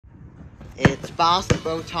It's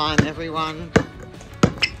basketball time, everyone.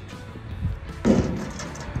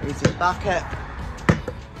 Easy bucket.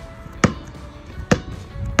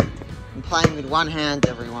 I'm playing with one hand,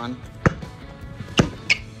 everyone.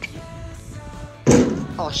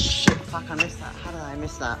 Oh shit, fuck, I missed that. How did I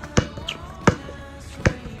miss that?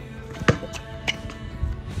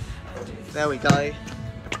 There we go.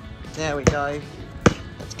 There we go.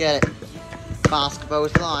 Let's get it. Basketball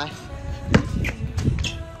is life.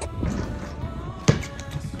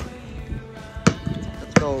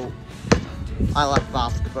 Let's go. I like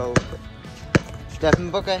basketball.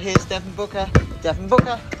 Devin Booker, here's Devin Booker. Devin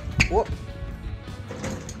Booker. Whoop.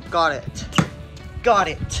 Got it. Got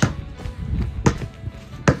it.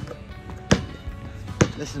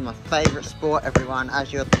 This is my favourite sport, everyone.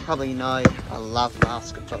 As you probably know, I love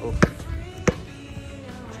basketball.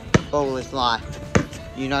 Ball is life.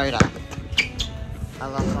 You know that. I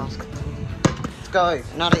love basketball. Let's go.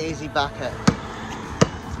 Another easy bucket.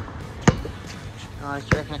 Guys,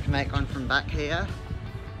 do you reckon I can make one from back here?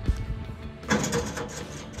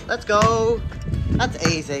 Let's go. That's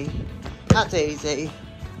easy. That's easy.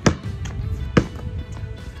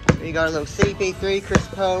 We got a little CP3 Chris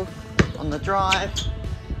Paul on the drive.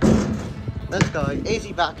 Let's go.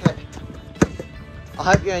 Easy bucket. I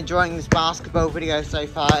hope you're enjoying this basketball video so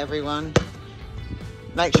far, everyone.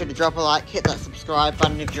 Make sure to drop a like, hit that subscribe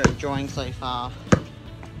button if you're enjoying so far.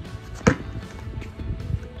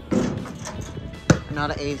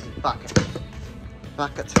 Another easy bucket.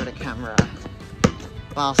 Buckets for the camera.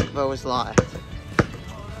 Basketball is life.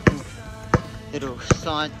 Little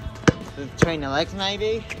side between the legs,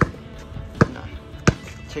 maybe? No.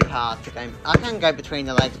 Too hard to go. I can go between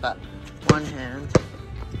the legs, but one hand.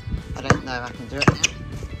 I don't know if I can do it now.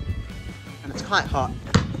 And it's quite hot.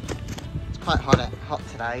 It's quite hot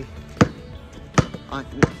today. I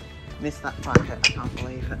missed that bucket. I can't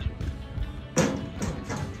believe it.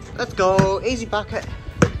 Let's go. Easy bucket.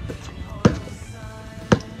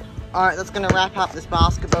 Alright, that's going to wrap up this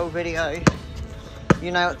basketball video.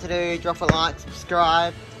 You know what to do. Drop a like,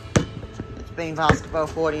 subscribe. It's been Basketball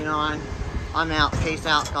 49. I'm out. Peace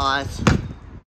out, guys.